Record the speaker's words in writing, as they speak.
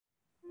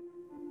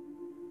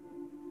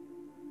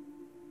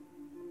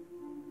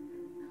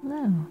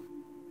Hello.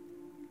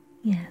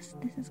 Yes,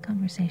 this is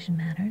Conversation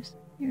Matters.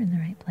 You're in the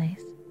right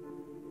place.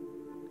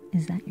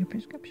 Is that your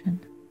prescription?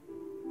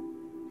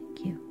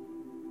 Thank you.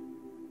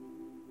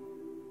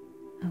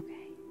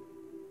 Okay.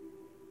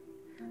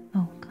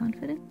 Oh,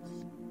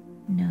 confidence?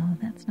 No,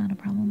 that's not a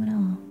problem at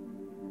all.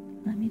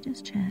 Let me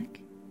just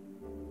check.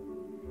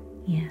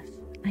 Yes,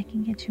 I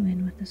can get you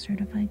in with a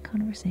certified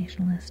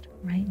conversationalist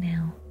right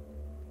now.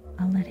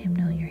 I'll let him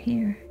know you're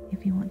here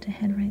if you want to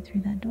head right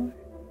through that door.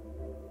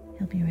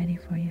 He'll be ready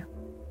for you.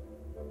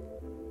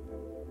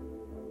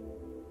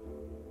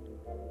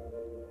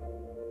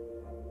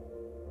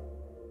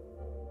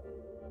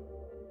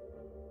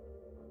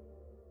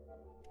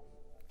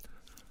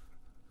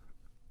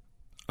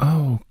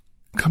 Oh,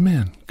 come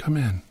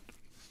in.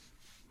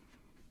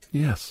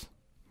 Yes.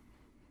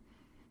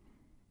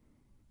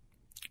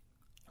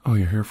 Oh,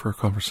 you're here for a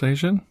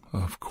conversation?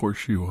 Of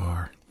course you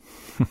are.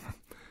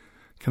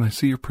 Can I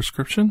see your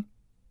prescription?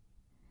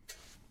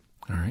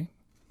 All right.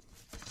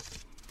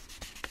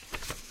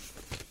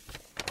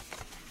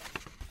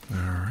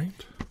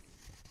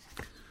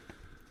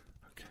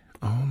 Okay.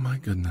 Oh, my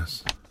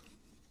goodness.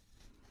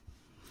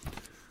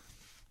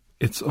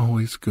 It's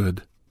always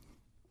good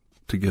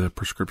to get a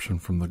prescription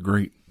from the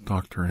great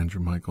Dr.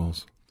 Andrew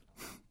Michaels,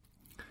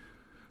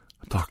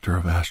 a doctor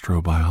of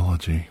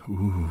astrobiology,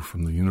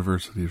 from the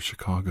University of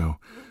Chicago.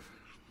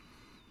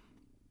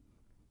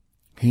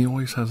 He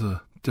always has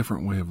a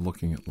different way of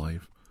looking at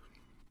life.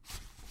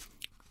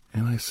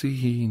 And I see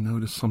he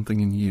noticed something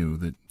in you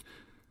that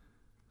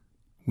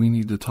we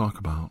need to talk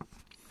about.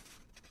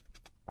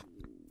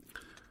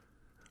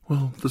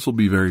 Well, this will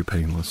be very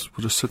painless.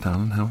 We'll just sit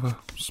down and have a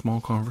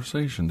small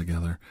conversation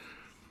together.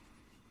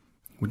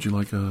 Would you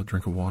like a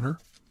drink of water?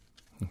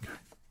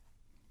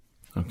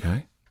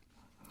 Okay.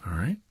 All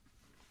right.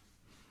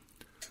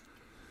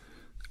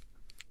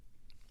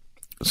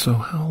 So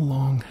how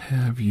long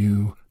have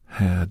you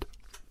had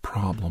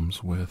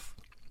problems with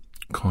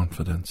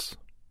confidence?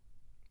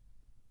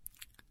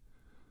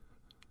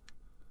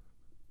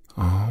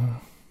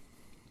 Oh,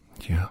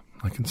 yeah,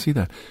 I can see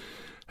that.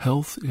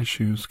 Health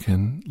issues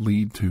can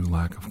lead to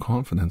lack of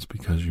confidence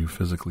because you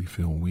physically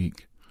feel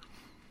weak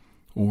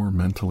or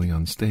mentally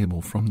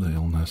unstable from the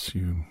illness.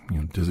 You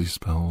dizzy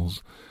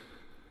spells,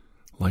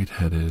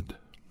 lightheaded,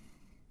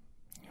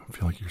 you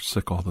feel like you're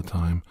sick all the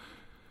time.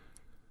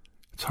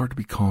 It's hard to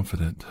be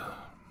confident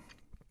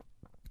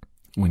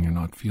when you're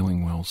not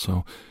feeling well.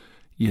 So,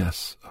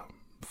 yes,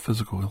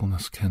 physical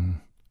illness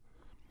can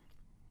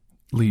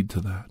lead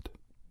to that.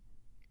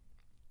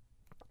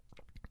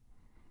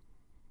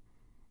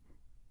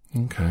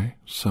 Okay,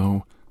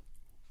 so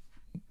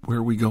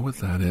where we go with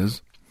that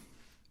is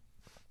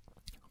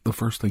the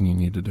first thing you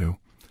need to do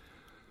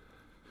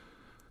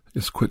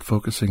is quit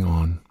focusing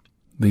on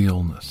the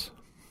illness.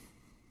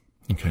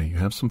 Okay, you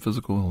have some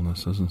physical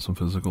illnesses and some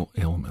physical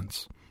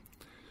ailments.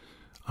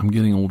 I'm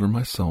getting older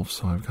myself,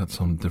 so I've got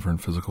some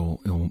different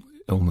physical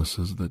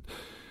illnesses that,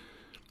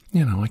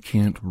 I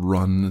can't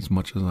run as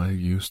much as I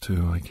used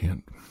to. I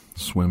can't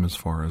swim as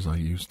far as I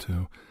used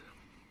to.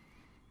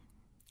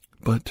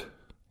 But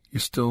you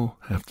still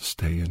have to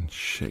stay in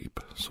shape.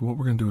 So what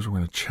we're going to do is we're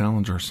going to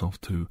challenge ourselves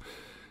to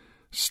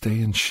stay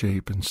in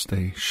shape and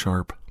stay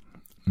sharp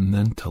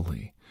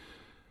mentally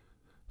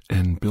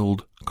and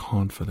build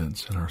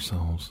confidence in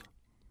ourselves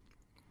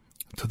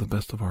to the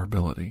best of our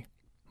ability.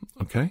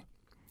 Okay?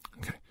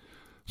 Okay.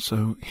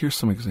 So here's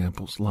some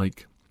examples.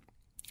 Like,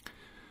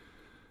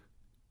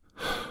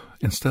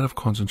 instead of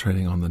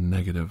concentrating on the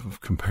negative of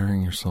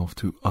comparing yourself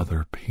to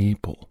other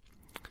people,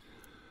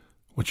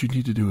 what you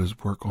need to do is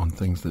work on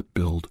things that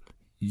build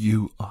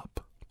you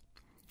up.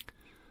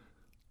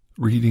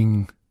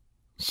 Reading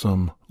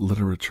some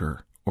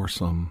literature or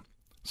some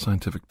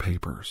scientific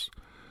papers,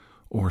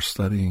 or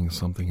studying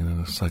something in an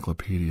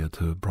encyclopedia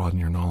to broaden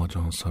your knowledge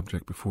on a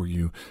subject before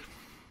you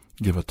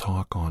give a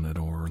talk on it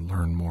or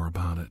learn more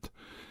about it.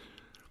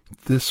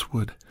 This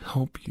would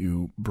help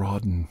you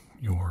broaden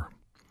your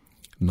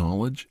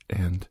knowledge,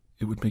 and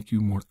it would make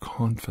you more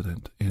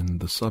confident in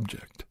the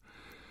subject.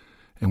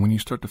 And when you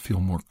start to feel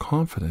more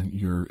confident,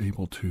 you're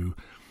able to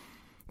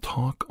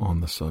talk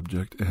on the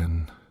subject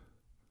and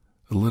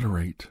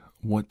alliterate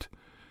what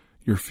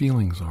your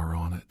feelings are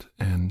on it.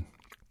 And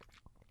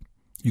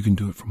you can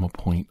do it from a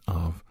point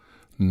of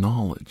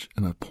knowledge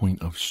and a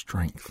point of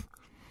strength.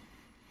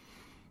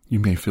 You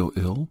may feel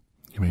ill,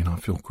 you may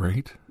not feel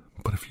great,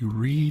 but if you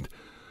read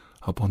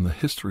up on the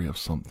history of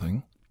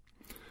something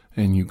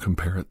and you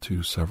compare it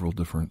to several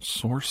different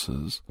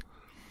sources,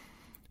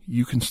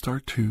 you can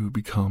start to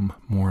become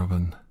more of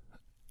an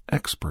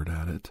expert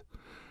at it.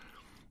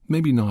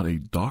 Maybe not a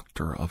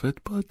doctor of it,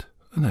 but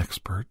an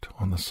expert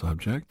on the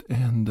subject.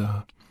 And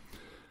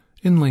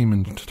in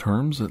layman's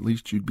terms, at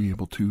least you'd be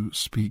able to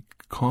speak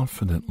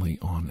confidently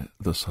on it,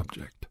 the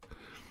subject.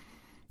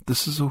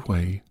 This is a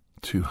way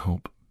to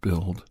help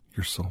build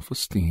your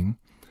self-esteem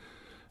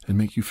and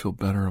make you feel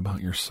better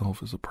about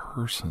yourself as a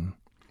person.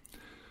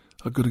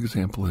 A good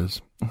example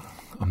is,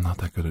 I'm not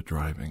that good at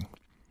driving.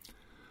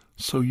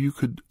 So you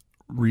could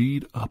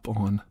read up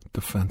on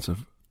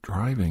defensive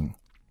driving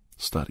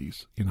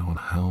studies, on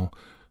how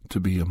to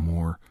be a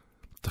more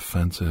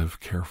defensive,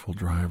 careful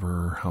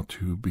driver, how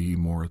to be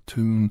more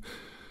attuned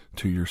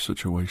to your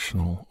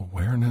situational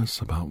awareness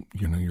about,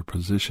 your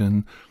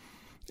position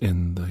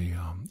in the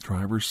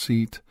driver's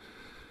seat.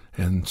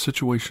 And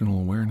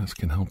situational awareness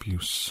can help you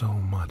so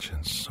much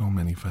in so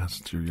many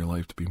facets of your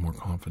life to be more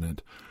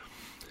confident.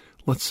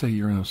 Let's say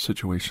you're in a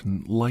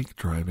situation like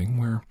driving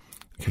where,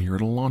 you're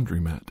at a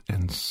laundromat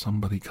and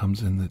somebody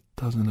comes in that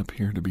doesn't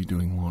appear to be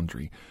doing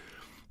laundry.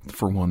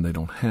 For one, they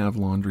don't have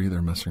laundry.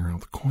 They're messing around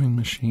with the coin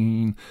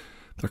machine.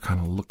 They're kind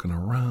of looking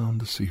around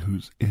to see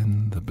who's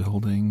in the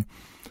building.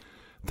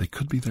 They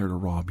could be there to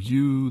rob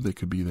you. They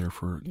could be there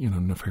for,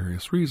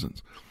 nefarious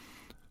reasons.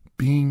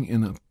 Being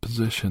in a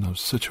position of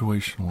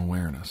situational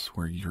awareness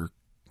where you're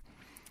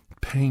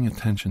paying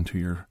attention to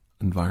your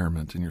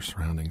environment and your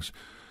surroundings,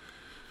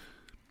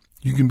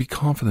 you can be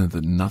confident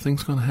that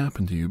nothing's going to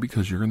happen to you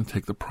because you're going to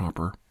take the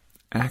proper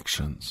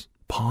actions,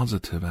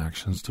 positive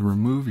actions, to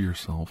remove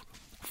yourself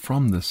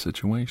from this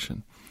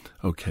situation.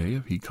 Okay,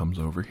 if he comes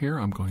over here,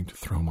 I'm going to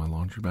throw my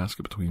laundry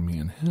basket between me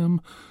and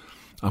him.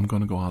 I'm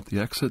going to go out the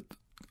exit,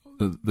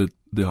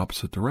 the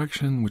opposite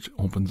direction, which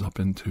opens up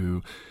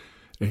into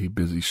a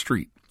busy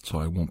street. So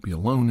I won't be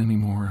alone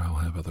anymore. I'll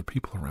have other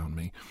people around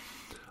me.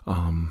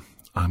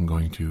 I'm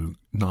going to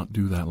not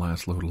do that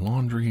last load of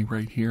laundry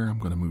right here. I'm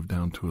going to move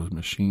down to a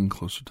machine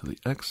closer to the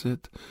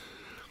exit.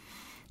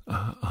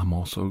 I'm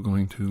also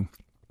going to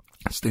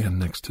stand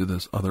next to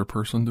this other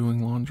person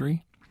doing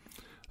laundry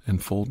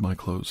and fold my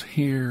clothes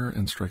here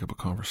and strike up a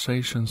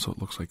conversation so it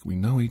looks like we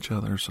know each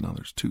other. So now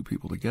there's two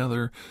people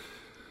together.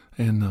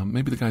 And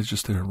maybe the guy's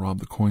just there to rob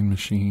the coin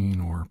machine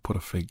or put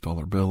a fake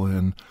dollar bill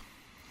in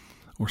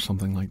or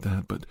something like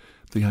that. But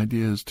the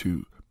idea is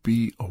to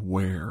be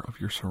aware of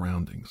your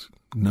surroundings.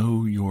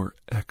 Know your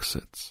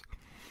exits.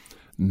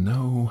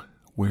 Know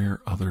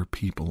where other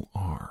people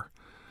are.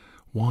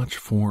 Watch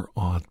for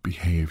odd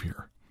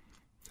behavior.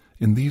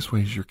 In these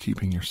ways, you're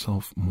keeping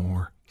yourself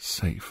more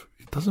safe.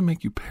 It doesn't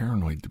make you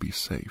paranoid to be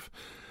safe.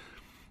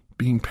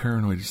 Being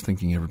paranoid is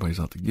thinking everybody's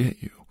out to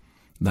get you.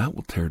 That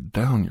will tear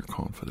down your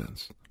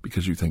confidence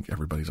because you think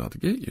everybody's out to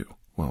get you.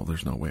 Well,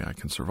 there's no way I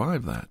can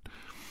survive that.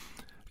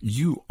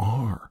 You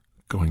are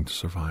going to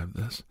survive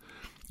this.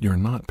 You're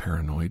not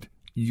paranoid.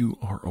 You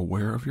are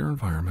aware of your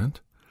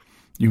environment.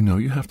 You know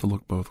you have to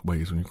look both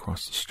ways when you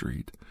cross the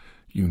street.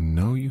 You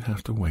know you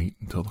have to wait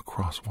until the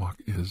crosswalk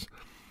is,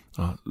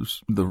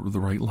 the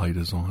right light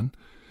is on.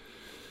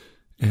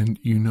 And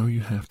you know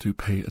you have to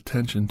pay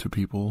attention to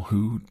people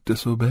who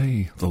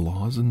disobey the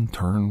laws and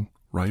turn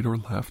right or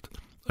left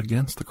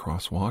against the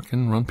crosswalk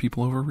and run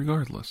people over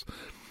regardless.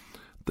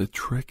 The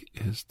trick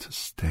is to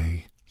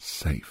stay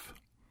safe.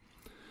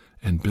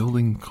 And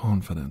building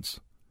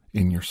confidence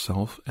in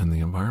yourself and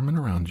the environment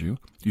around you,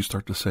 you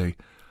start to say,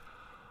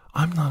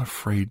 I'm not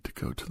afraid to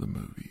go to the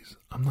movies.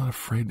 I'm not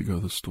afraid to go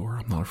to the store.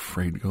 I'm not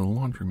afraid to go to the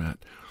laundromat.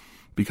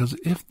 Because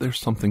if there's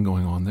something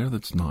going on there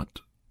that's not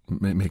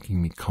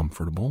making me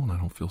comfortable and I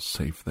don't feel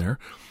safe there,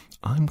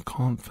 I'm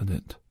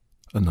confident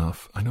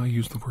enough. I know I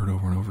use the word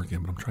over and over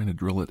again, but I'm trying to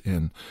drill it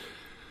in.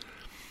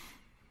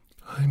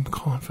 I'm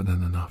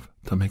confident enough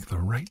to make the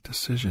right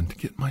decision to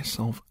get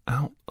myself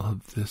out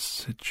of this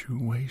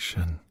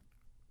situation.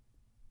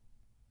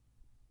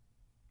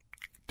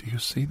 Do you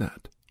see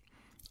that?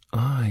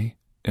 I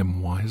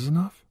am wise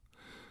enough,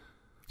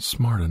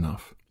 smart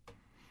enough,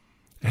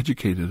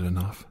 educated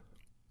enough,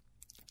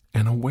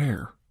 and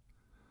aware.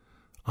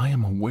 I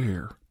am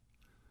aware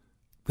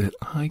that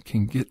I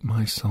can get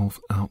myself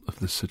out of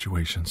this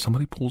situation.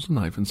 Somebody pulls a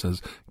knife and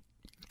says,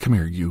 come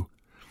here, you.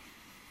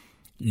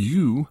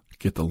 You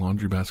get the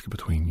laundry basket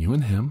between you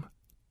and him.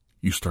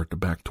 You start to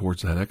back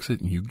towards that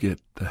exit and you get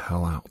the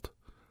hell out.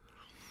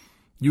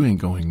 You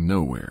ain't going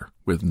nowhere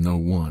with no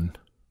one.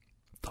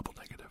 Double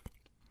negative.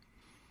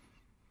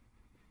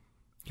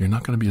 You're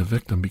not going to be a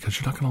victim because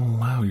you're not going to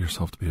allow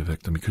yourself to be a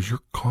victim because you're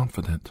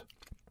confident.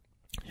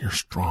 You're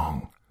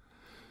strong.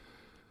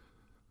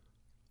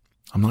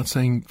 I'm not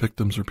saying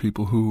victims are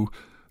people who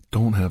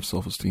don't have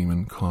self-esteem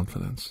and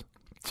confidence.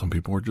 Some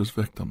people are just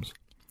victims.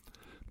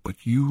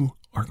 But you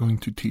are going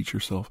to teach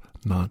yourself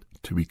not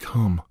to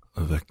become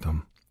a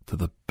victim to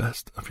the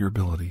best of your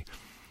ability.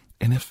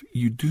 And if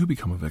you do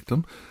become a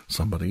victim,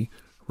 somebody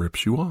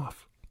rips you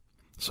off.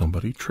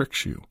 Somebody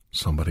tricks you.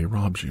 Somebody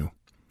robs you.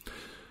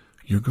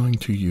 You're going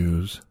to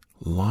use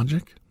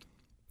logic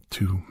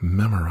to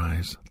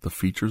memorize the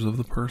features of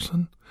the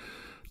person.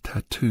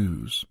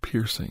 Tattoos,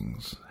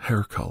 piercings,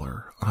 hair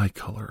color, eye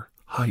color,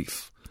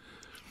 height.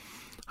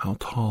 How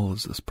tall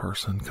is this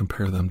person?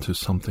 Compare them to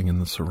something in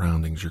the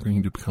surroundings. You're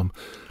going to become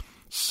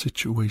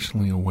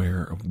situationally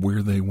aware of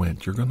where they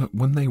went.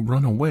 When they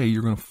run away,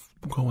 you're going to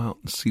go out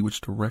and see which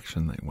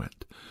direction they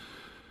went.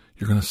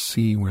 You're going to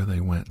see where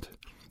they went.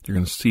 You're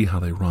going to see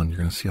how they run. You're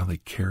going to see how they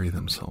carry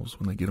themselves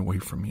when they get away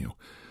from you.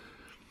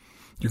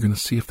 You're going to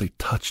see if they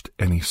touched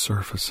any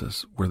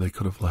surfaces where they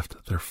could have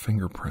left their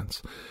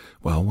fingerprints.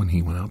 Well, when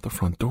he went out the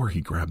front door,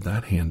 he grabbed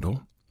that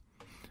handle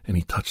and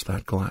he touched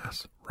that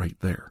glass right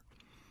there.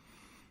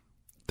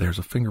 There's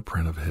a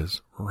fingerprint of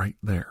his right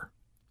there.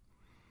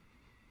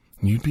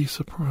 You'd be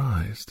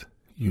surprised.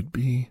 You'd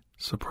be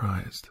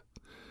surprised.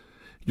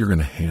 You're going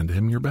to hand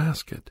him your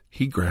basket.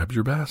 He grabs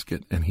your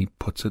basket and he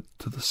puts it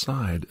to the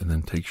side and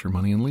then takes your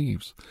money and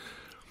leaves.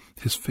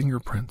 His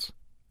fingerprints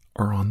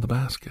are on the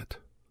basket.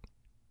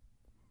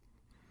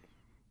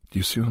 Do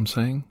you see what I'm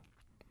saying?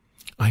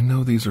 I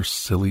know these are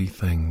silly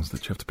things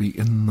that you have to be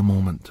in the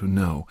moment to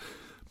know,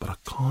 but a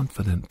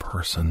confident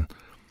person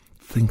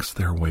thinks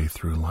their way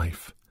through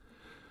life.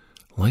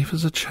 Life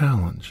is a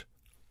challenge.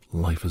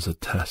 Life is a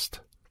test.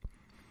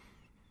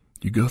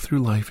 You go through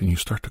life and you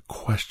start to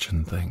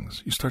question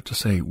things. You start to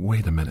say,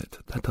 wait a minute,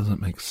 that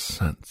doesn't make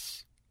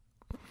sense.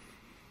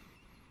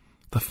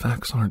 The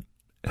facts aren't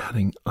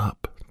adding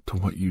up to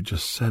what you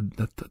just said.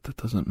 That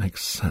doesn't make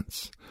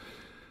sense.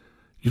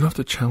 You don't have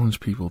to challenge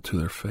people to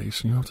their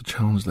face, and you don't have to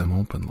challenge them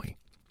openly.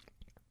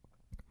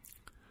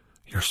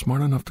 You're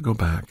smart enough to go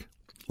back,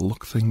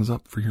 look things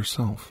up for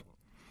yourself,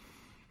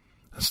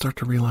 and start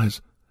to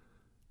realize,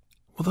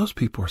 well, those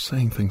people are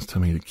saying things to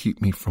me to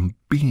keep me from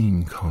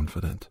being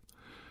confident.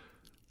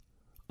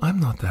 I'm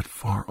not that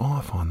far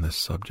off on this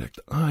subject.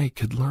 I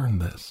could learn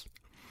this.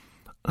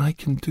 I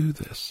can do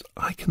this.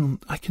 I can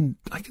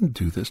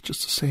do this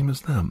just the same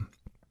as them.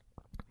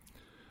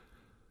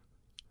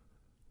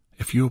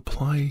 If you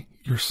apply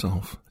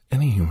yourself,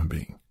 any human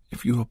being,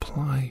 if you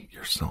apply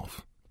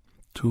yourself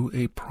to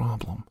a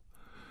problem,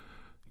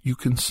 you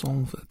can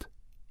solve it.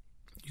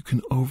 You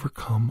can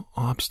overcome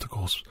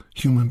obstacles.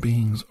 Human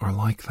beings are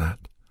like that.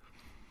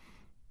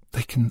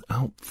 They can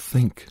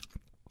outthink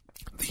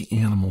the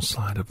animal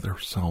side of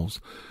themselves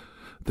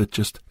that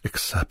just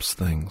accepts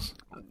things,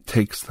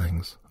 takes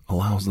things,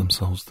 allows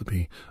themselves to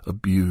be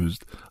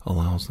abused,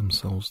 allows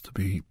themselves to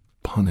be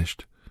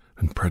punished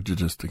and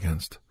prejudiced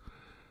against.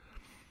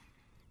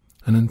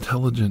 An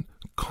intelligent,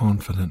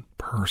 confident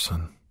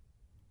person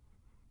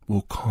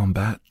will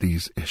combat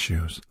these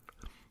issues,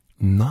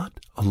 not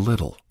a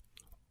little,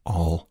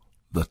 all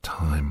the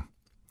time.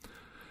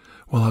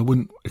 Well, I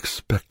wouldn't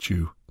expect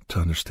you to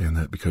understand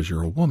that because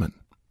you're a woman.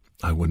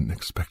 I wouldn't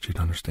expect you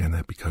to understand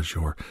that because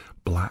you're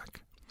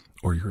black,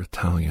 or you're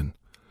Italian,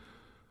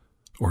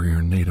 or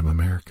you're Native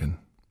American.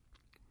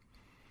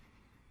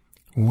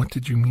 What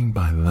did you mean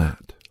by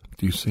that?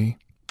 Do you see?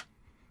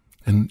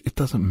 And it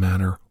doesn't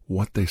matter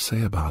what they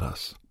say about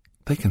us.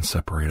 They can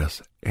separate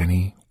us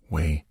any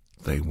way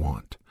they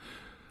want.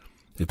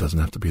 It doesn't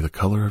have to be the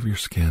color of your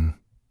skin.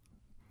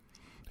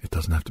 It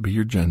doesn't have to be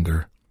your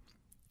gender.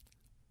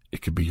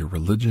 It could be your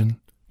religion,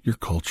 your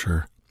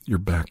culture, your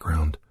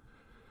background,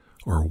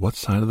 or what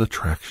side of the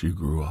tracks you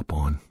grew up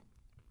on.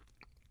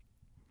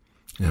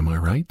 Am I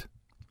right?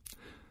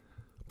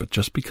 But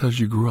just because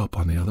you grew up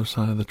on the other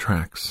side of the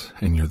tracks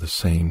and you're the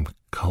same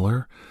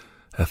color,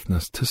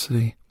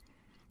 ethnicity,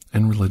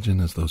 and religion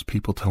as those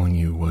people telling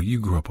you, well, you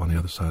grew up on the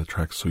other side of the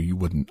tracks so you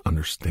wouldn't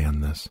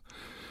understand this.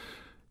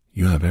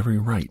 You have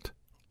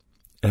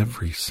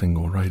every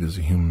single right as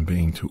a human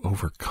being to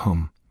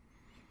overcome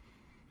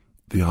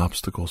the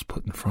obstacles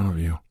put in front of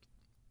you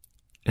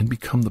and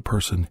become the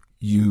person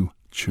you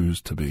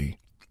choose to be.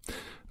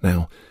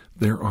 Now,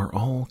 there are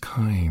all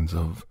kinds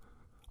of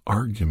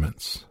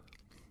arguments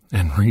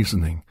and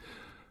reasoning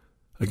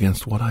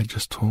against what I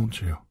just told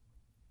you.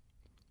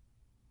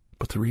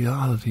 But the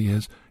reality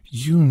is,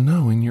 you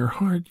know in your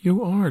heart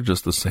you are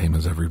just the same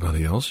as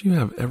everybody else. You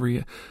have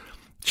every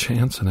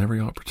chance and every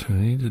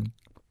opportunity to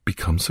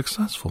become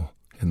successful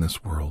in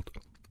this world.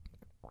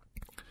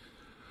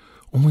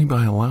 Only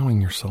by allowing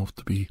yourself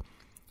to be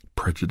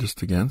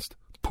prejudiced against,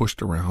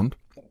 pushed around,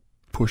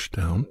 pushed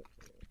down,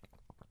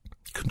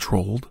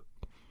 controlled.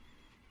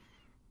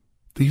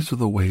 These are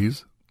the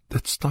ways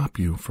that stop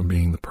you from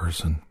being the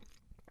person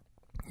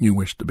you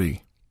wish to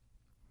be.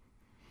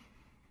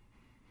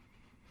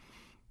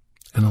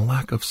 And a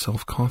lack of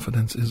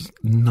self-confidence is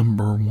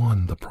number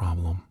one the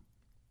problem.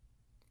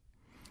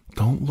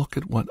 Don't look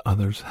at what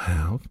others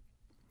have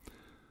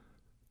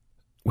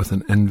with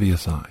an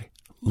envious eye.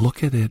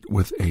 Look at it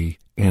with an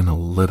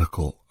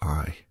analytical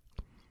eye.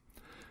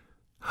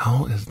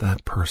 How is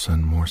that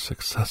person more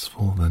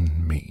successful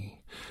than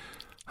me?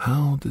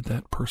 How did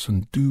that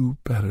person do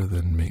better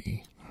than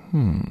me?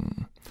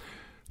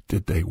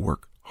 Did they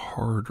work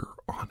harder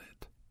on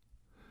it?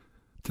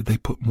 Did they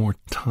put more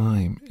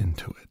time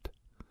into it?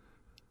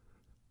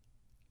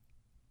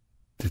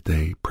 Did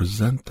they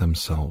present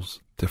themselves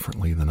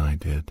differently than I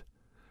did?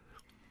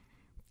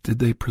 Did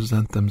they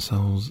present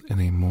themselves in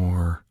a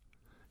more,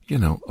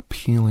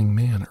 appealing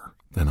manner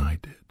than I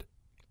did?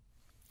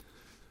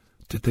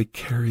 Did they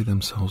carry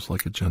themselves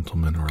like a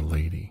gentleman or a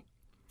lady?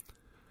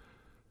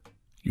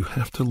 You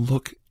have to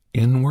look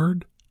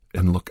inward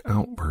and look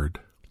outward,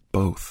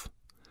 both,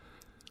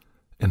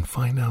 and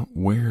find out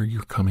where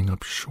you're coming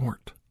up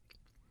short.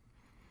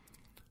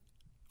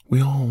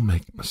 We all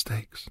make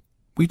mistakes.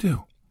 We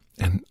do.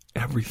 And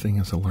everything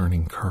is a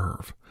learning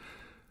curve.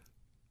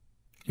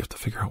 You have to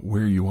figure out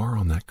where you are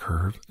on that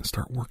curve and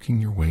start working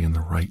your way in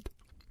the right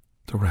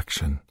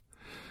direction.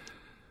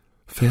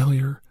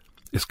 Failure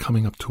is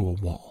coming up to a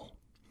wall.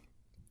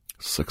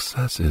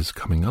 Success is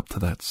coming up to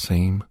that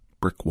same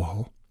brick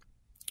wall.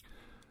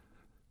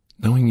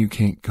 knowing you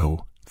can't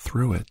go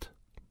through it,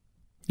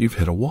 you've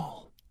hit a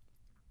wall.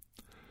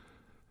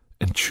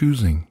 And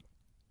choosing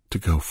to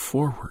go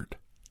forward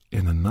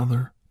in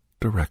another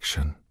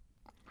direction.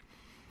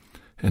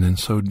 And in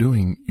so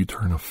doing, you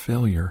turn a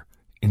failure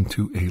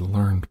into a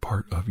learned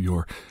part of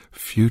your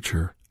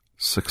future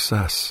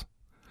success.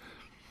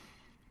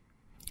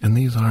 And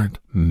these aren't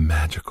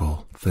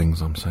magical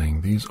things I'm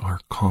saying. These are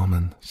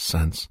common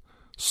sense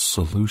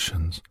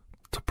solutions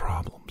to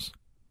problems.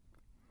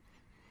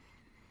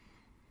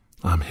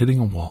 I'm hitting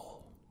a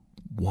wall.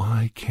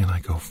 Why can't I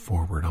go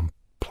forward? I'm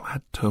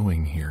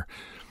plateauing here.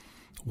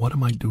 What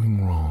am I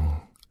doing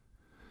wrong?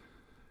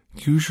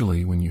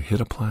 Usually when you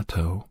hit a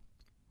plateau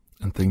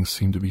and things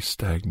seem to be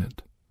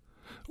stagnant,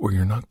 or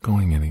you're not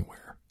going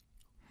anywhere,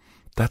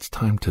 that's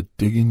time to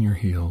dig in your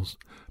heels,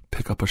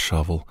 pick up a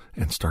shovel,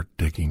 and start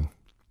digging.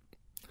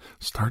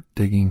 Start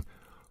digging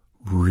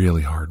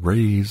really hard.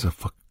 Raise a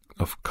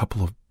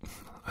couple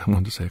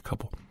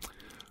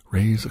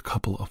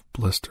of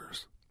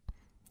blisters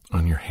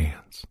on your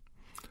hands.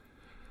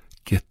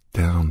 Get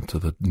down to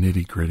the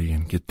nitty-gritty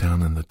and get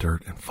down in the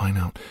dirt and find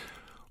out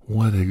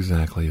what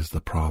exactly is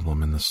the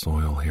problem in the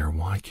soil here.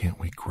 Why can't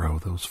we grow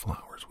those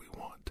flowers we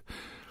want?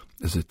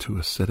 Is it too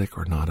acidic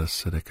or not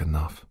acidic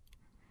enough?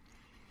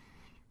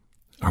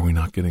 Are we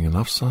not getting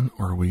enough sun,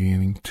 or are we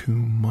getting too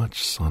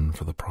much sun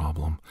for the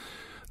problem?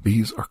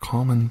 These are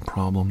common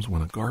problems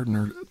when a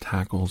gardener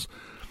tackles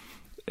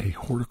a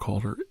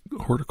horticulture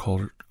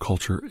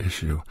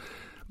issue.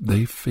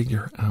 They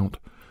figure out,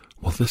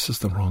 well, this is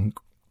the wrong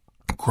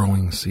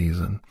growing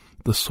season.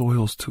 The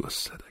soil's too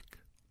acidic.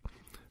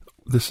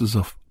 This is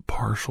a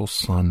partial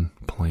sun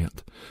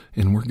plant,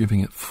 and we're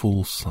giving it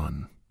full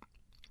sun.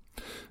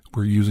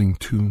 We're using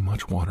too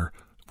much water.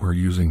 We're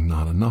using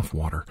not enough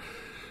water.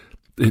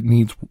 It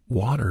needs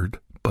watered,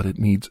 but it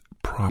needs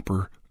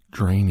proper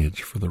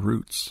drainage for the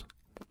roots.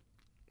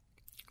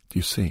 Do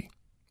you see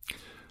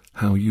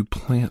how you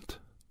plant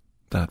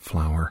that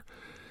flower,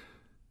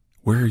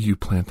 where you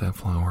plant that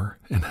flower,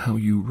 and how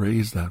you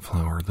raise that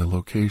flower, the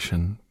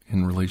location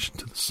in relation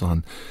to the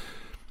sun?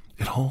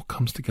 It all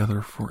comes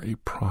together for a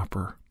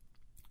proper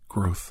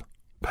growth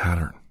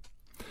pattern.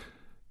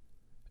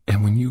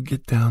 And when you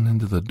get down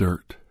into the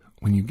dirt,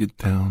 when you get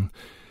down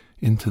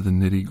into the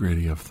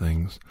nitty-gritty of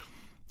things,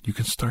 you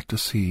can start to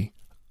see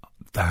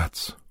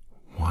that's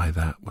why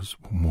that was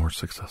more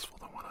successful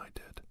than what I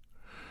did.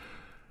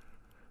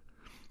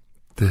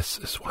 This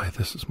is why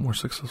this is more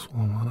successful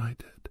than what I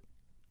did.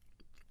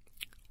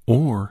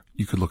 Or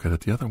you could look at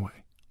it the other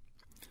way.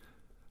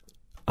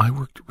 I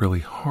worked really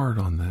hard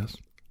on this,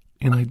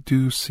 and I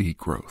do see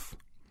growth.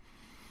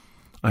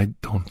 I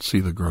don't see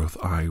the growth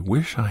I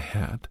wish I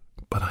had,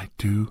 but I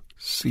do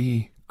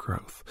see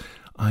growth.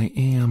 I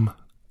am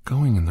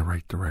going in the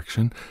right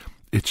direction.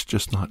 It's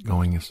just not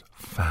going as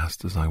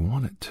fast as I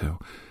want it to.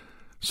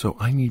 So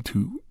I need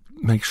to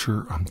make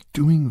sure I'm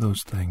doing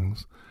those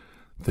things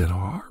that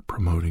are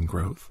promoting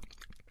growth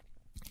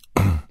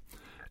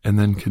and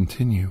then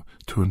continue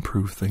to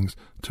improve things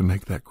to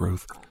make that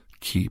growth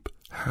keep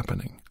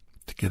happening,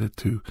 to get it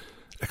to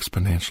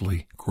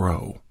exponentially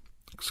grow.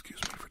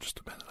 Excuse me for just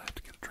a minute. I have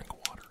to get a drink of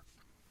water.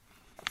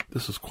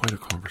 This is quite a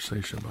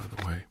conversation, by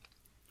the way.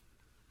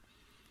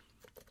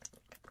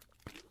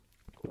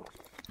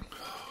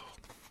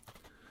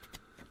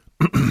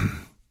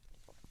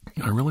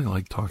 I really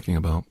like talking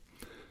about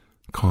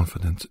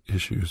confidence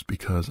issues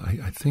because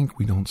I think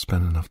we don't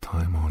spend enough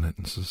time on it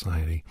in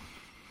society.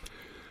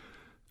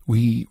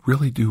 We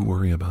really do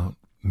worry about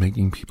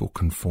making people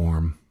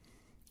conform,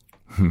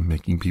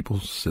 making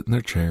people sit in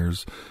their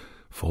chairs,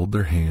 fold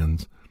their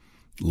hands,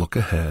 look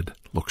ahead,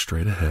 look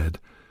straight ahead,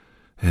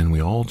 and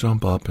we all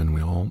jump up and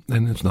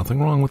there's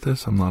nothing wrong with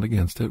this, I'm not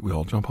against it, we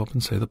all jump up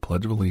and say the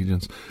Pledge of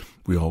Allegiance,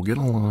 we all get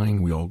in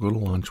line, we all go to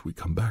lunch, we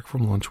come back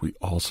from lunch, we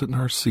all sit in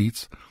our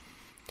seats,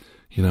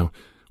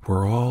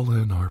 we're all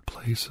in our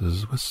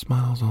places with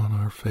smiles on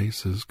our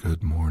faces.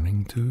 Good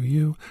morning to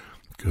you.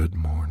 Good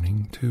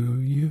morning to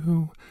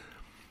you.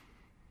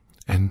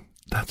 And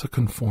that's a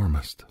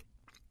conformist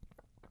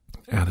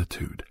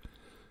attitude.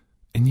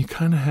 And you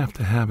kind of have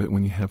to have it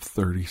when you have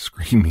 30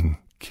 screaming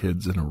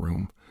kids in a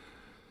room.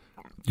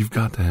 You've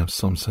got to have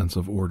some sense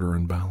of order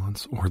and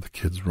balance, or the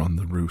kids run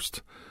the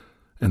roost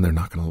and they're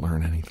not going to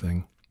learn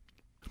anything.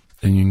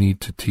 And you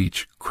need to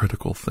teach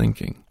critical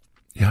thinking.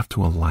 You have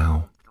to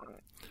allow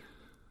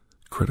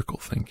critical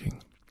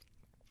thinking,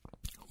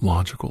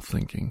 logical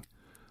thinking,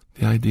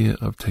 the idea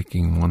of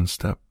taking one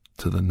step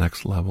to the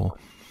next level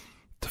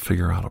to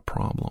figure out a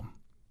problem.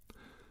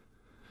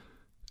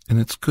 And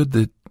it's good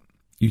that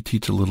you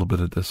teach a little bit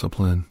of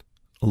discipline,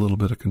 a little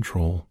bit of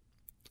control,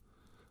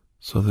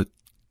 so that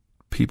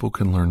people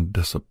can learn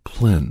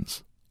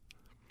disciplines,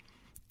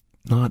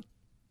 not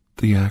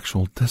the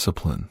actual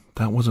discipline.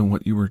 That wasn't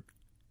what you were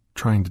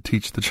trying to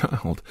teach the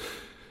child.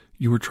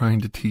 You were trying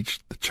to teach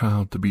the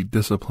child to be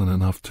disciplined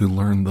enough to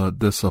learn the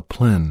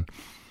discipline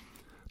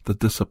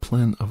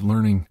of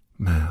learning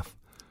math,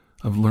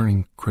 of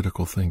learning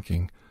critical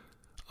thinking,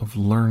 of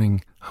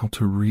learning how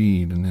to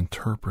read and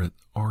interpret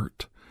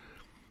art,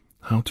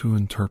 how to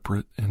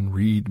interpret and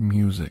read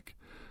music,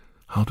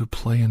 how to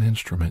play an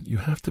instrument. You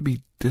have to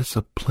be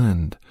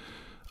disciplined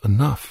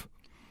enough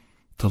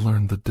to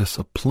learn the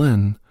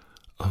discipline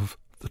of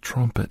the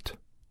trumpet.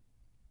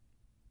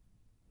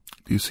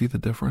 Do you see the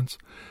difference?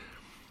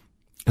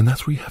 And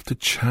that's where you have to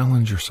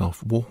challenge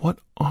yourself. Well, what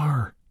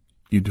are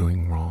you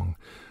doing wrong?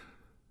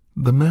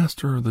 The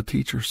master or the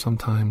teacher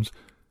sometimes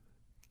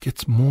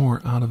gets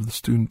more out of the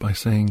student by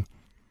saying,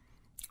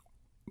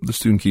 the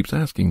student keeps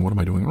asking, what am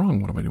I doing wrong?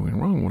 What am I doing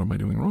wrong? What am I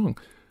doing wrong?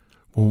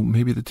 Well,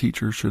 maybe the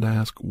teacher should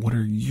ask, what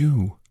are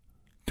you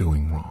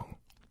doing wrong?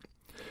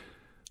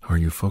 Are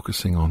you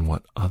focusing on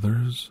what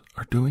others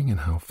are doing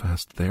and how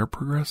fast they're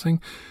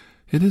progressing?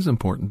 It is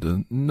important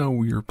to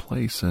know your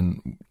place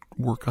and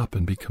work up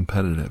and be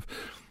competitive.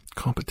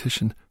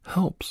 Competition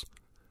helps.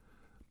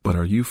 But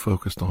are you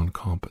focused on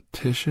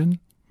competition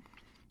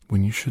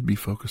when you should be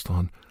focused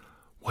on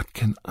what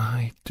can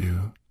I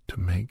do to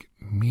make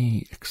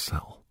me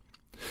excel?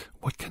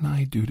 What can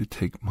I do to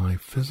take my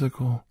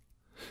physical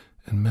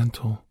and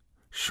mental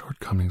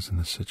shortcomings in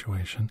this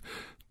situation,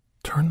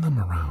 turn them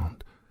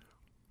around,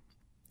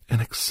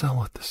 and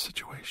excel at this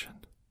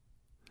situation?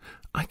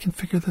 I can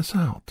figure this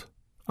out.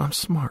 I'm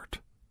smart.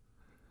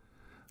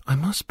 I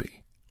must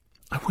be.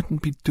 I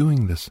wouldn't be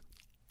doing this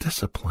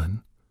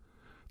discipline,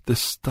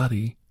 this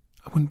study.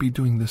 I wouldn't be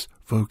doing this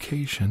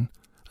vocation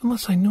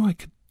unless I knew I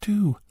could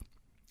do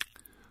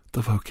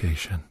the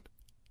vocation.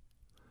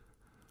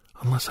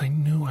 Unless I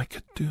knew I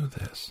could do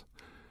this.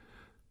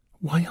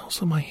 Why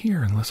else am I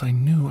here unless I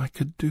knew I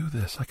could do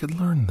this, I could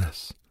learn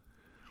this?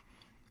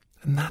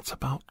 And that's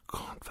about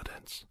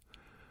confidence.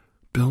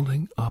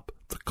 Building up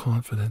the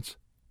confidence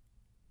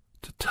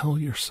to tell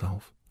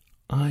yourself,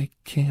 I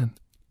can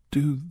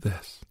do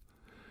this,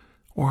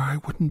 or I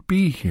wouldn't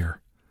be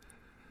here.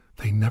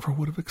 They never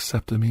would have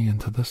accepted me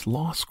into this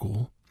law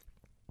school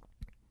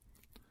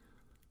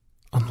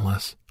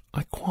unless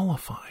I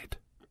qualified.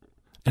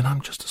 And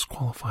I'm just as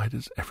qualified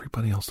as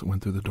everybody else that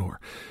went through the door.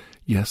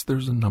 Yes,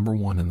 there's a number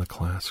one in the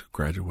class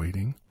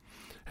graduating,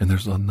 and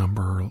there's a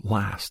number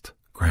last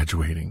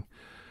graduating,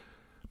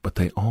 but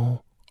they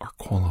all are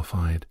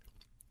qualified,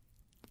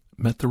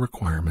 met the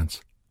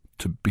requirements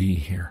to be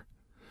here.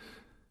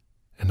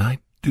 And I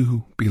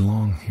do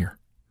belong here.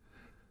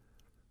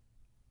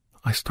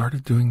 I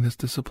started doing this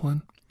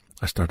discipline.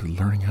 I started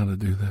learning how to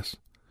do this.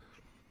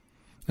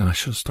 And I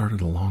should have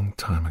started a long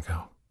time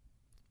ago.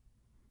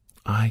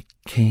 I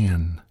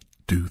can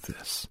do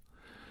this.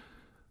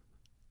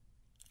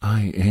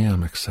 I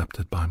am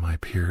accepted by my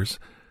peers,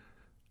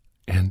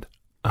 and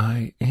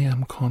I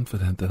am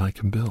confident that I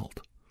can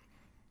build.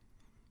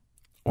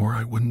 Or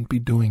I wouldn't be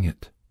doing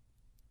it.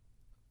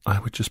 I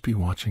would just be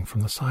watching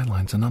from the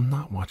sidelines, and I'm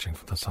not watching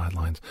from the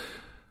sidelines.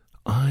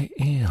 I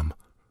am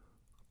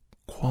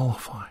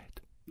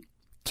qualified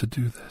to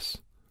do this,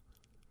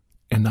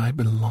 and I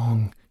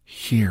belong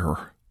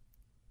here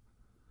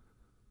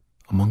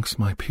amongst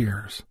my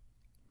peers,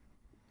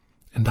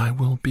 and I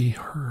will be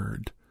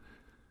heard,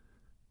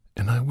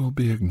 and I will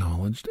be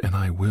acknowledged, and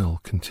I will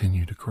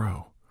continue to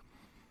grow.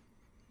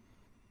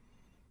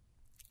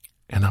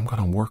 And I'm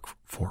going to work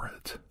for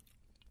it,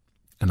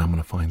 and I'm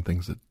going to find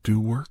things that do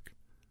work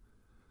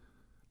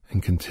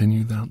and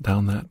continue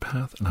down that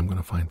path, and I'm going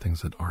to find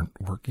things that aren't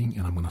working,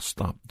 and I'm going to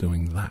stop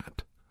doing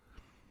that.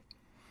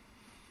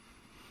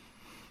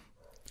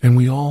 And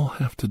we all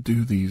have to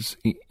do these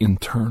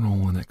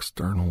internal and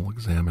external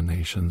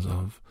examinations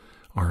of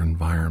our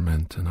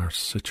environment and our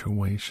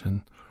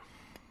situation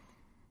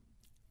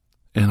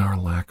and our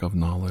lack of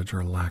knowledge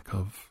or lack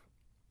of,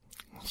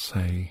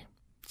 say,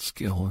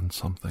 skill in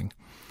something.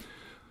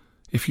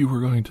 If you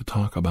were going to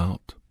talk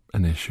about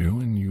an issue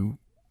and you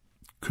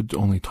could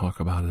only talk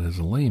about it as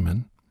a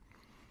layman,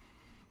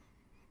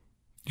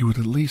 you would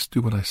at least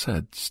do what I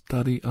said,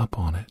 study up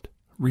on it,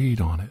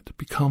 read on it,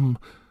 become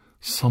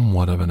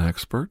somewhat of an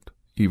expert,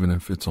 even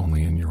if it's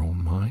only in your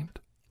own mind.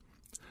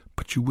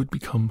 But you would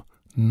become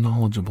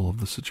knowledgeable of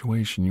the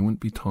situation. You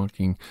wouldn't be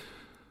talking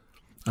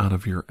out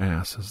of your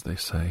ass, as they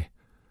say.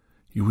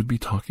 You would be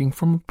talking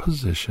from a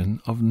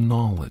position of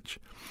knowledge.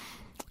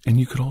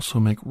 And you could also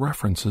make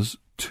references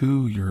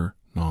to your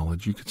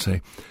knowledge. You could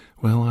say,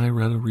 well, I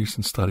read a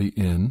recent study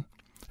in,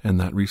 and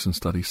that recent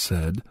study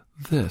said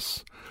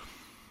this.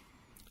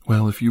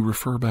 Well, if you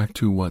refer back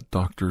to what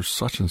Dr.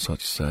 Such and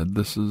Such said,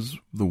 this is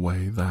the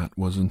way that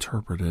was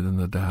interpreted, and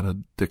the data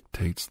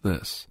dictates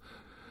this.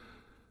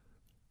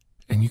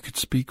 And you could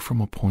speak from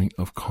a point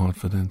of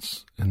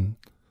confidence and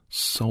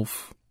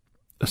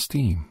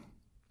self-esteem.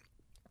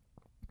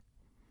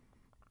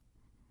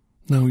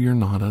 No, you're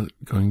not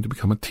going to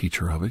become a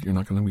teacher of it. You're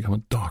not going to become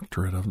a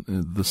doctorate of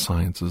the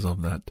sciences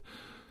of that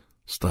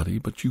study,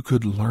 but you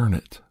could learn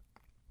it.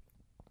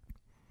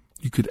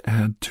 You could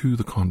add to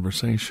the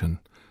conversation.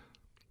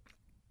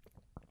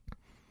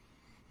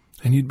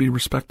 And you'd be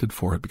respected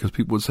for it because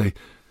people would say,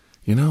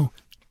 you know,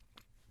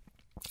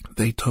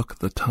 they took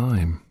the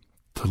time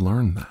to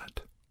learn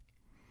that.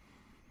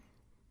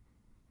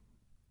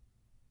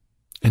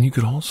 And you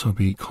could also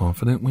be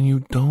confident when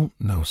you don't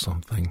know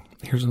something.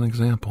 Here's an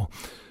example.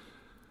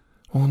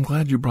 Well, I'm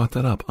glad you brought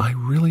that up. I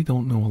really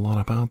don't know a lot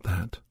about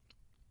that.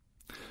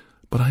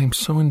 But I am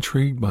so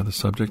intrigued by the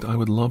subject, I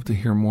would love to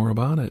hear more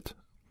about it.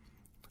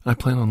 I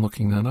plan on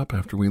looking that up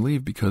after we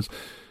leave because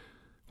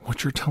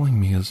what you're telling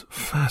me is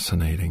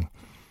fascinating.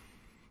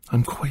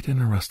 I'm quite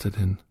interested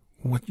in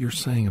what you're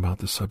saying about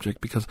this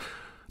subject because,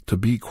 to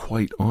be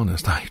quite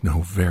honest, I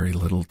know very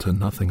little to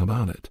nothing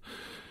about it.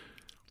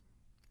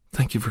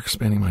 Thank you for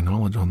expanding my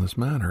knowledge on this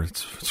matter.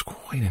 It's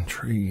quite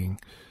intriguing.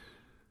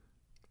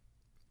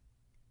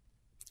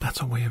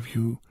 That's a way of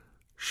you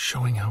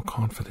showing how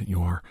confident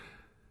you are.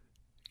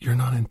 You're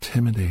not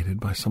intimidated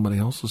by somebody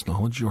else's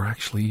knowledge. You're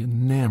actually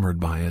enamored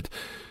by it.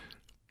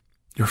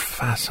 You're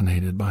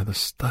fascinated by the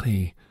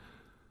study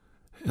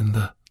and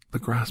the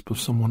grasp of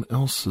someone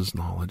else's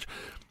knowledge.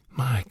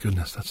 My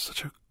goodness, that's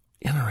such an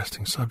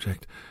interesting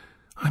subject.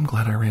 I'm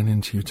glad I ran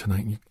into you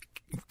tonight and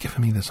you've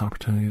given me this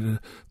opportunity to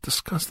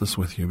discuss this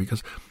with you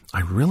because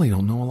I really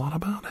don't know a lot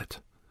about it.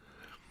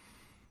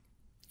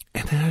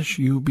 And as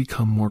you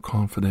become more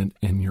confident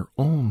in your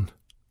own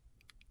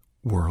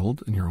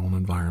world, in your own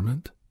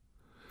environment,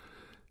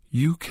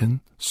 you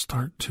can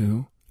start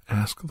to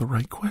ask the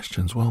right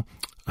questions. Well,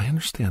 I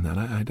understand that.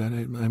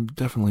 I'm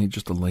definitely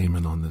just a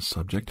layman on this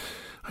subject.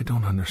 I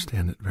don't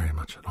understand it very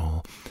much at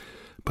all.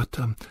 But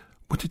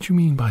what did you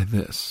mean by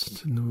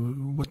this?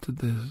 What did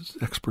the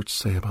experts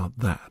say about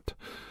that?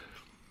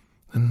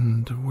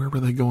 And where were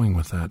they going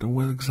with that?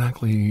 What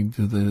exactly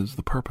is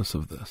the purpose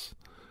of this?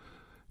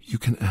 You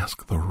can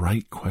ask the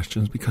right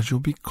questions because you'll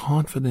be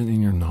confident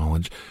in your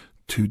knowledge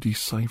to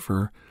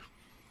decipher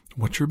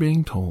what you're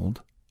being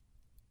told,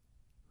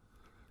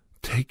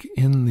 take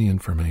in the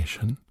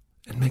information,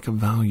 and make a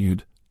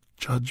valued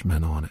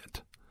judgment on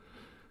it.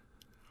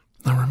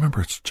 Now remember,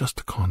 it's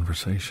just a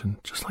conversation,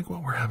 just like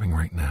what we're having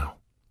right now.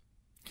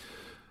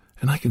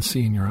 And I can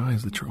see in your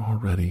eyes that you're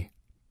already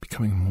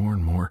becoming more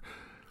and more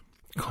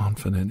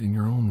confident in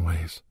your own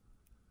ways.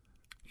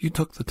 You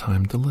took the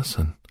time to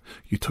listen.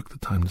 You took the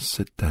time to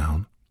sit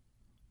down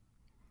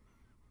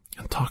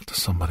and talk to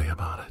somebody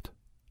about it.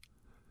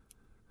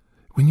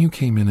 When you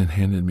came in and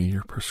handed me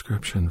your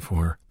prescription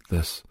for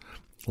this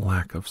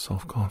lack of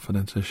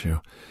self-confidence issue,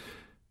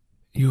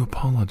 you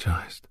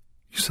apologized.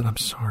 You said, I'm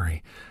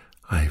sorry.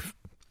 I've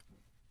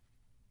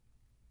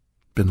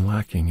been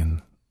lacking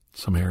in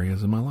some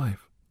areas in my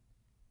life.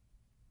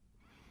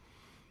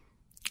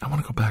 I want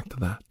to go back to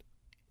that.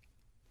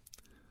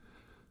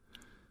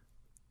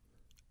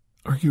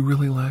 Are you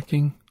really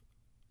lacking?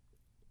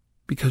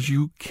 Because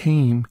you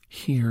came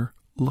here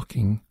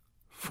looking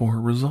for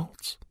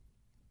results,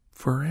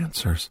 for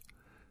answers.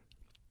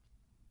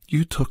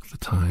 You took the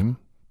time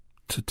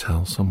to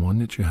tell someone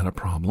that you had a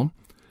problem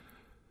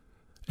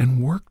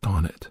and worked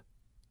on it.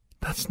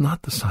 That's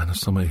not the sign of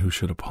somebody who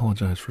should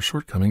apologize for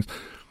shortcomings.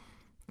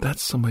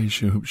 That's somebody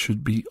who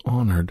should be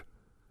honored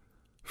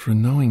for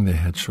knowing they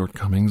had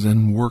shortcomings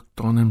and worked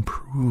on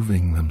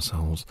improving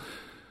themselves.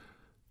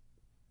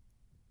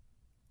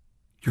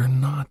 You're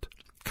not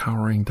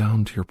cowering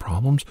down to your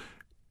problems.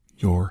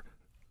 You're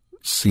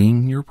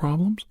seeing your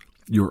problems.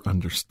 You're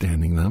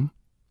understanding them.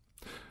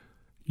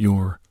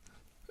 You're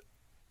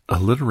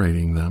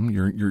alliterating them.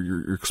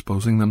 You're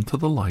exposing them to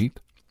the light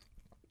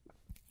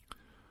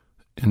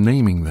and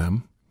naming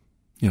them,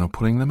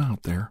 putting them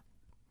out there.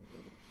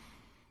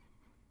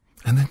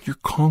 And then you're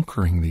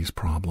conquering these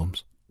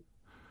problems.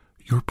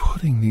 You're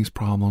putting these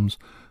problems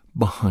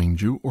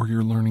behind you, or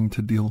you're learning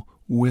to deal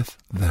with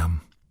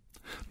them.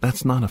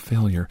 That's not a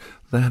failure.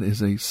 That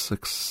is a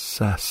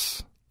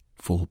successful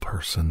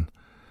person.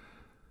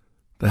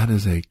 That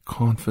is a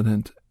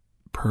confident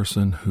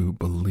person who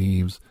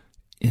believes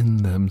in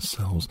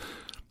themselves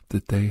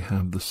that they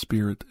have the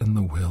spirit and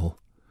the will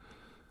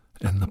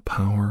and the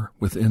power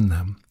within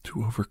them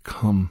to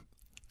overcome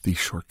these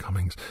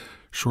shortcomings.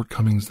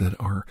 Shortcomings that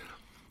are,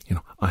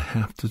 I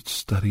have to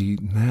study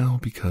now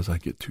because I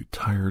get too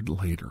tired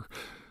later.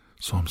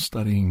 So I'm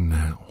studying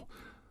now.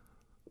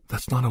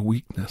 That's not a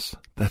weakness.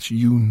 That's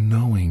you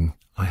knowing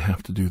I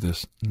have to do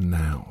this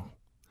now.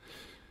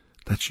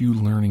 That's you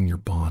learning your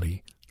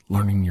body,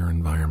 learning your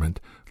environment,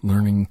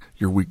 learning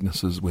your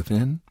weaknesses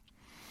within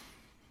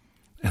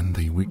and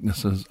the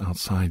weaknesses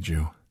outside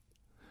you,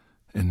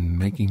 and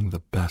making the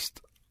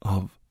best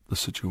of the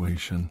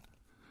situation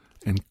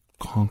and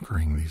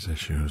conquering these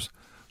issues.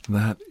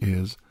 That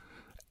is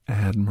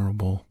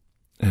admirable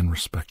and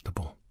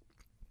respectable.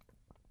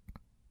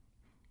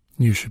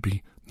 You should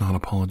be not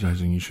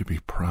apologizing. You should be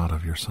proud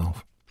of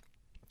yourself.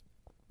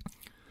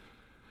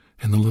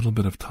 In the little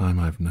bit of time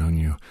I've known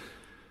you,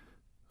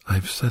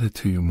 I've said it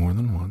to you more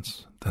than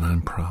once that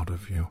I'm proud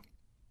of you.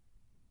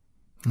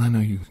 And I know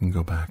you can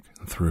go back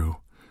through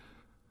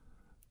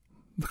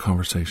the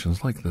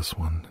conversations like this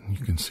one, and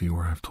you can see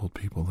where I've told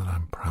people that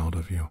I'm proud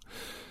of you.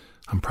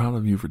 I'm proud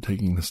of you for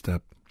taking the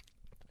step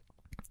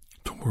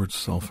towards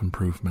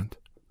self-improvement,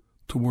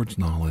 towards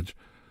knowledge,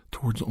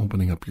 towards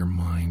opening up your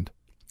mind,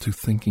 to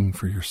thinking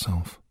for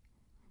yourself,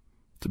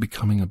 to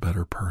becoming a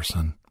better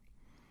person.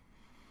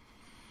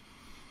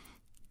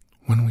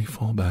 When we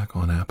fall back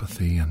on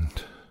apathy and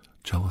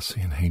jealousy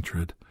and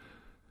hatred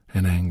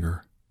and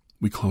anger,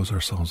 we close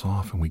ourselves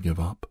off and we give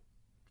up.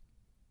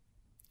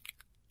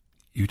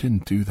 You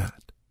didn't do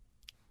that.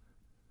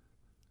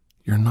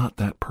 You're not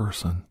that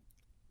person.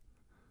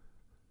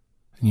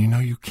 And you know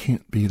you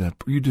can't be that.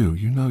 You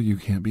know you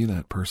can't be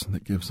that person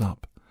that gives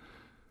up.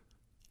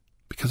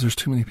 Because there's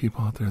too many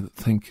people out there that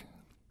think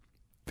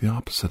the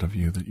opposite of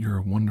you, that you're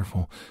a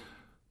wonderful,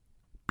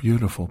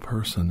 beautiful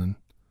person, and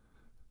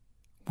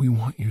we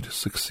want you to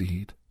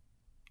succeed.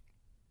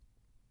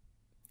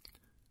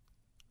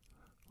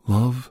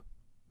 Love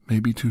may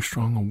be too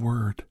strong a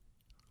word,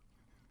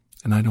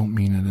 and I don't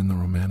mean it in the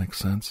romantic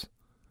sense,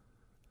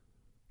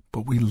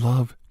 but we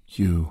love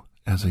you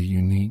as a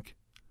unique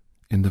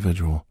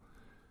individual,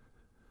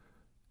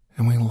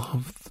 and we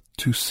love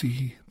to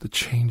see the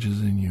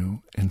changes in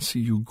you and see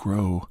you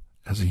grow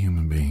as a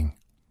human being.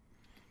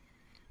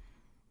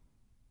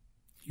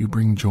 You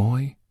bring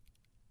joy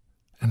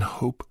and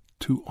hope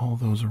to all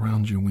those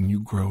around you when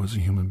you grow as a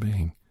human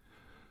being.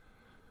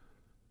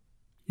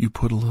 You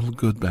put a little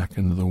good back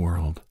into the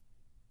world,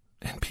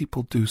 and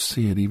people do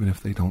see it even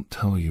if they don't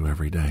tell you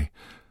every day.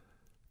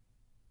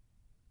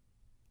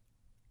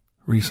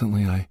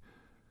 Recently,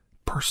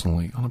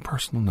 on a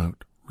personal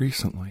note,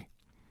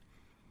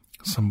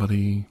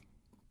 somebody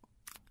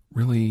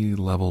really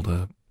leveled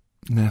a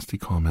nasty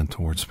comment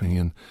towards me,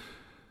 and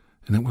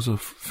it was a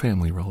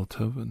family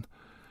relative, and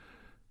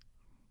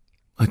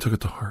I took it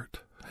to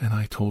heart, and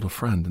I told a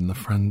friend, and the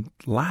friend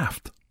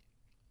laughed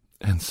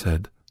and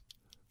said,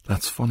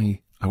 "That's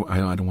funny."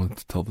 I don't want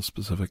to tell the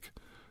specific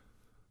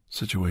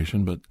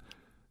situation, but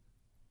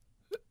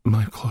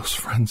my close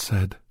friend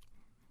said,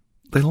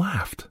 they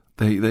laughed.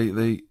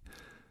 They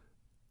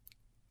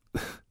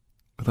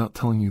without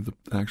telling you the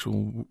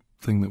actual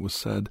thing that was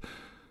said,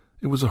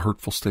 it was a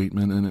hurtful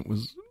statement, and it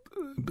was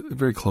a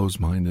very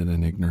closed-minded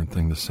and ignorant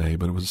thing to say,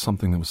 but it was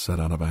something that was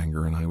said out of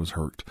anger, and I was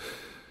hurt.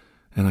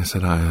 And I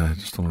said, I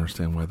just don't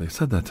understand why they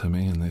said that to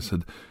me. And they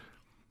said,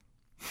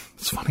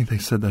 it's funny they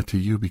said that to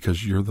you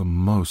because you're the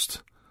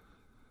most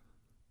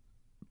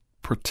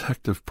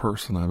protective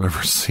person I've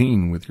ever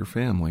seen with your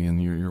family,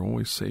 and you're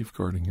always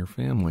safeguarding your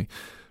family.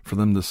 For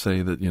them to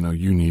say that,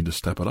 you need to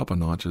step it up a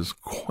notch is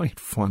quite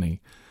funny.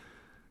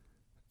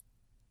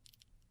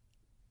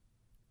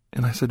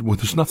 And I said, well,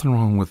 there's nothing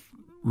wrong with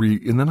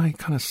and then I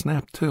kind of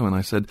snapped too, and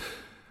I said,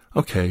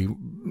 okay,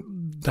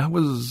 that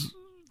was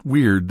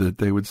weird that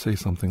they would say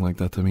something like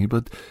that to me,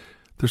 but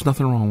there's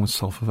nothing wrong with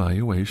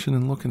self-evaluation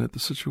and looking at the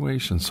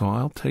situation. So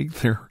I'll take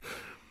their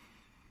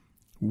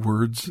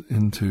words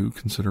into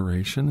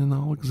consideration, and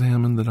I'll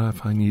examine that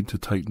if I need to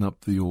tighten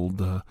up the old,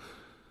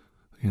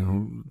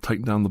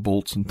 tighten down the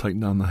bolts and tighten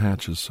down the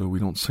hatches so we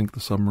don't sink the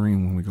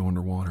submarine when we go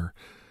underwater.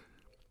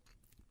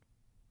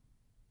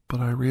 But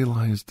I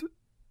realized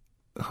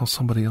how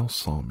somebody else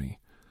saw me.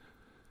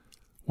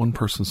 One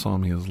person saw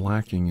me as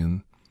lacking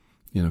in,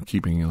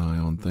 keeping an eye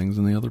on things,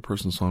 and the other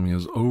person saw me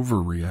as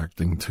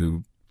overreacting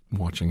to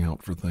watching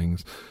out for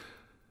things.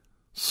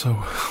 So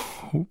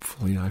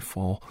hopefully I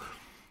fall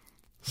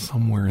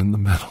somewhere in the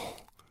middle.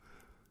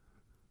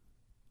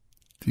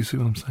 Do you see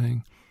what I'm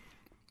saying?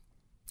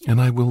 And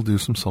I will do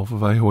some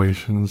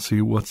self-evaluation and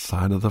see what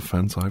side of the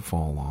fence I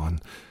fall on.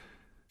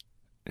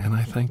 And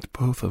I thanked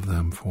both of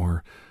them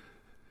for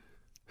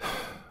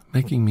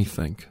making me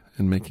think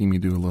and making me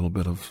do a little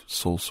bit of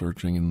soul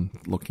searching and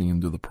looking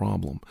into the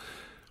problem.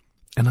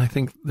 And I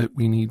think that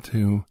we need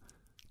to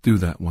do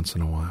that once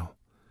in a while.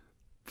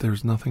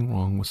 There's nothing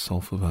wrong with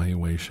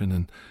self-evaluation,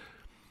 and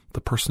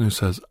the person who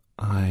says,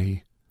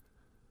 I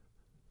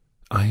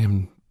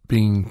am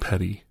being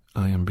petty,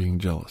 I am being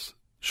jealous,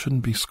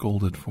 shouldn't be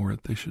scolded for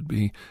it. They should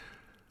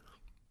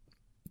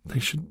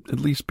at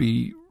least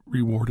be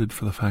rewarded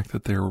for the fact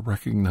that they're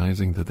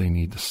recognizing that they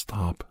need to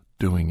stop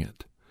doing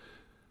it.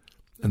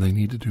 And they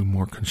need to do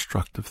more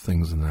constructive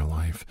things in their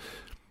life.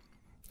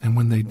 And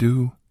when they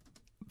do,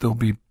 they'll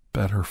be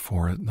better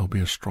for it. They'll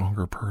be a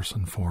stronger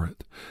person for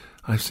it.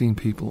 I've seen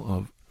people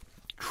of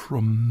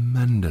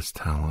tremendous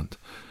talent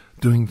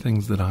doing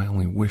things that I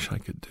only wish I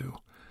could do.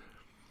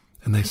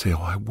 And they say,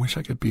 oh, I wish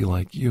I could be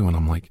like you. And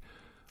I'm like,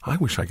 I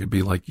wish I could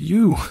be like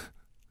you.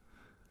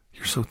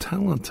 You're so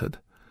talented.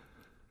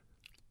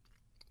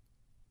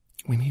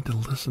 We need to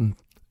listen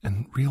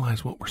and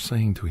realize what we're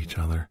saying to each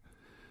other.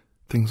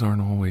 Things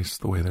aren't always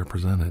the way they're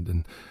presented,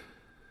 and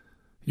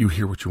you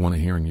hear what you want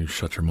to hear and you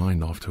shut your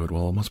mind off to it.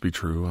 Well, it must be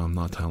true. I'm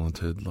not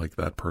talented like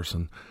that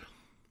person.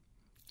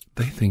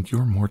 They think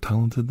you're more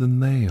talented than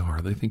they are.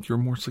 They think you're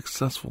more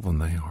successful than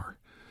they are.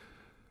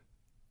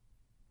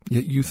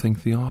 Yet you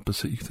think the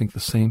opposite. You think the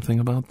same thing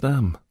about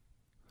them.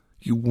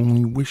 You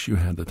only wish you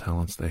had the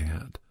talents they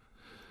had.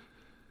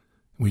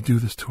 We do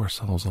this to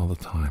ourselves all the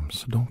time,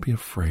 so don't be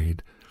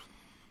afraid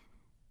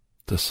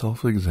to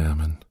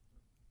self-examine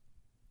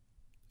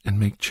and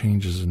make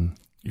changes in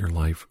your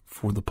life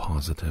for the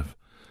positive.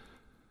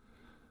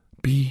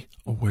 Be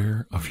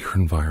aware of your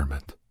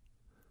environment.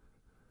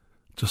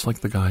 Just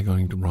like the guy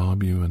going to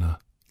rob you in a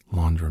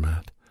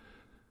laundromat.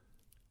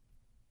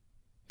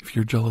 If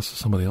you're jealous of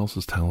somebody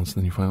else's talents,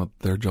 then you find out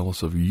they're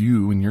jealous of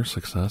you and your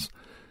success,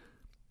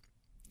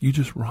 you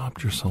just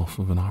robbed yourself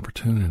of an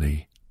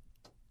opportunity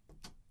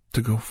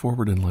to go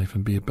forward in life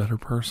and be a better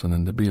person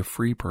and to be a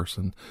free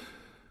person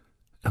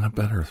and a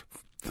better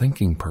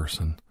thinking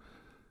person.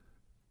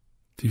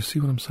 Do you see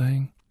what I'm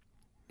saying?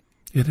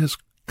 It is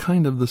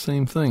kind of the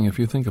same thing if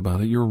you think about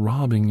it. You're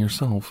robbing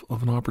yourself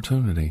of an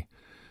opportunity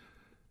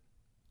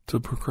to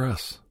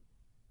progress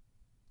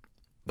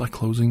by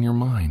closing your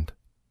mind.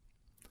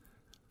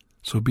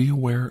 So be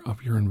aware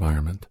of your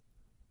environment.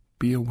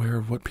 Be aware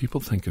of what people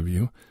think of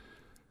you.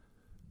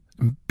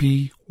 And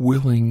be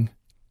willing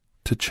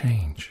to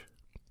change.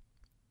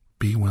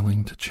 Be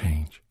willing to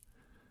change.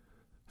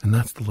 And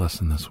that's the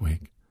lesson this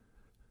week.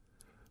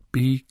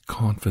 Be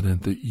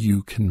confident that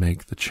you can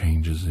make the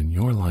changes in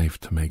your life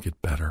to make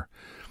it better,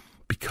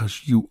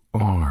 because you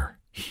are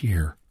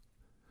here.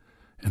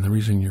 And the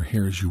reason you're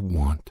here is you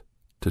want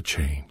to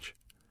change.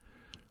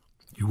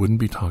 You wouldn't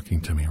be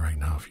talking to me right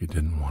now if you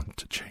didn't want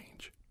to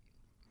change.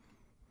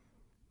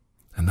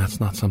 And that's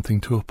not something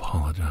to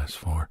apologize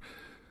for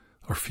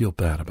or feel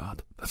bad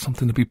about. That's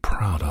something to be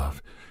proud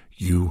of.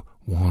 You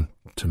want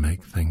to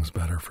make things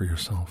better for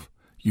yourself.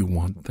 You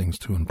want things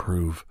to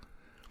improve.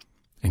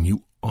 And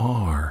you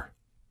are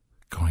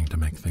going to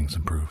make things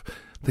improve.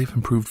 They've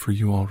improved for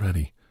you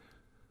already.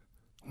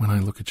 When I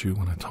look at you,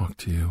 when I talk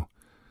to you,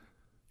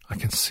 I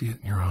can see it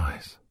in your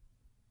eyes.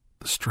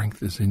 The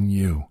strength is in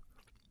you,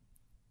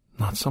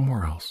 not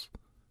somewhere else.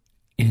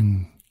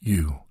 In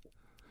you.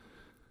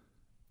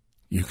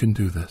 You can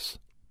do this.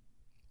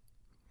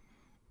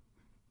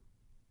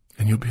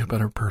 And you'll be a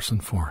better person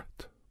for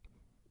it.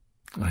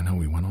 I know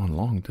we went on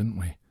long, didn't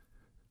we?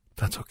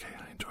 That's okay.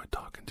 I enjoyed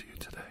talking to you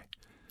today.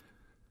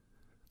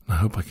 And I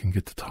hope I can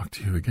get to talk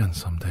to you again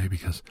someday,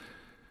 because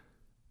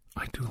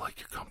I do like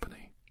your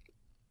company.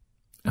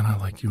 And I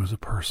like you as a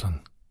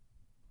person.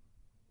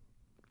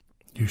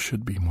 You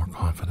should be more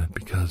confident,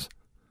 because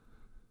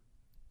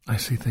I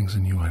see things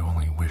in you I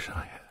only wish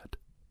I had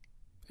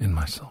in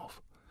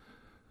myself.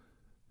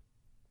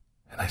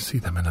 And I see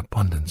them in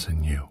abundance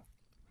in you.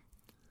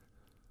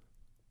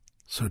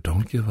 So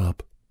don't give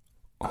up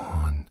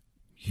on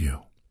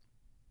you.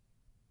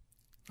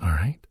 All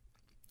right?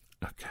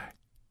 Okay.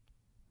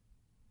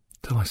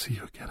 Till I see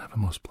you again, have a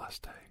most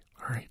blessed day.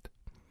 All right?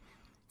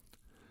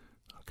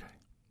 Okay.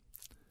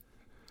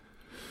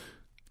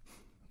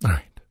 All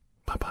right.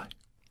 Bye-bye.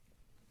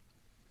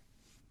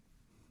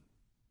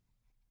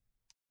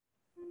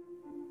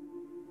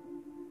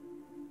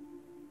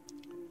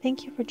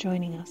 Thank you for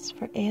joining us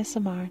for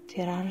ASMR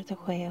Tirar de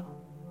Cuello.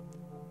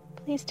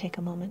 Please take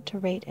a moment to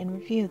rate and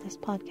review this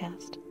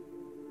podcast.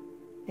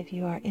 If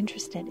you are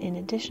interested in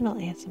additional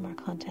ASMR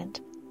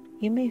content,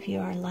 you may view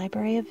our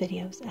library of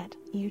videos at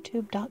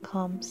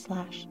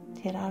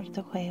youtube.com/Tirar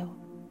de Cuello.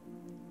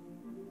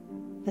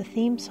 The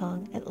theme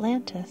song,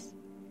 Atlantis,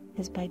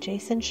 is by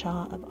Jason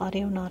Shaw of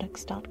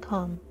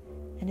Audionautics.com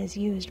and is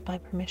used by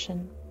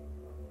permission.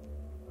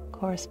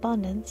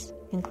 Correspondence,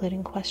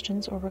 including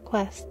questions or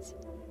requests,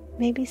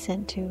 may be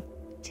sent to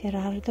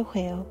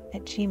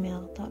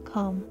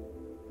tirardejuello@gmail.com.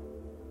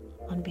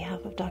 On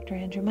behalf of Dr.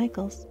 Andrew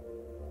Michaels,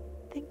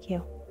 thank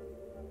you.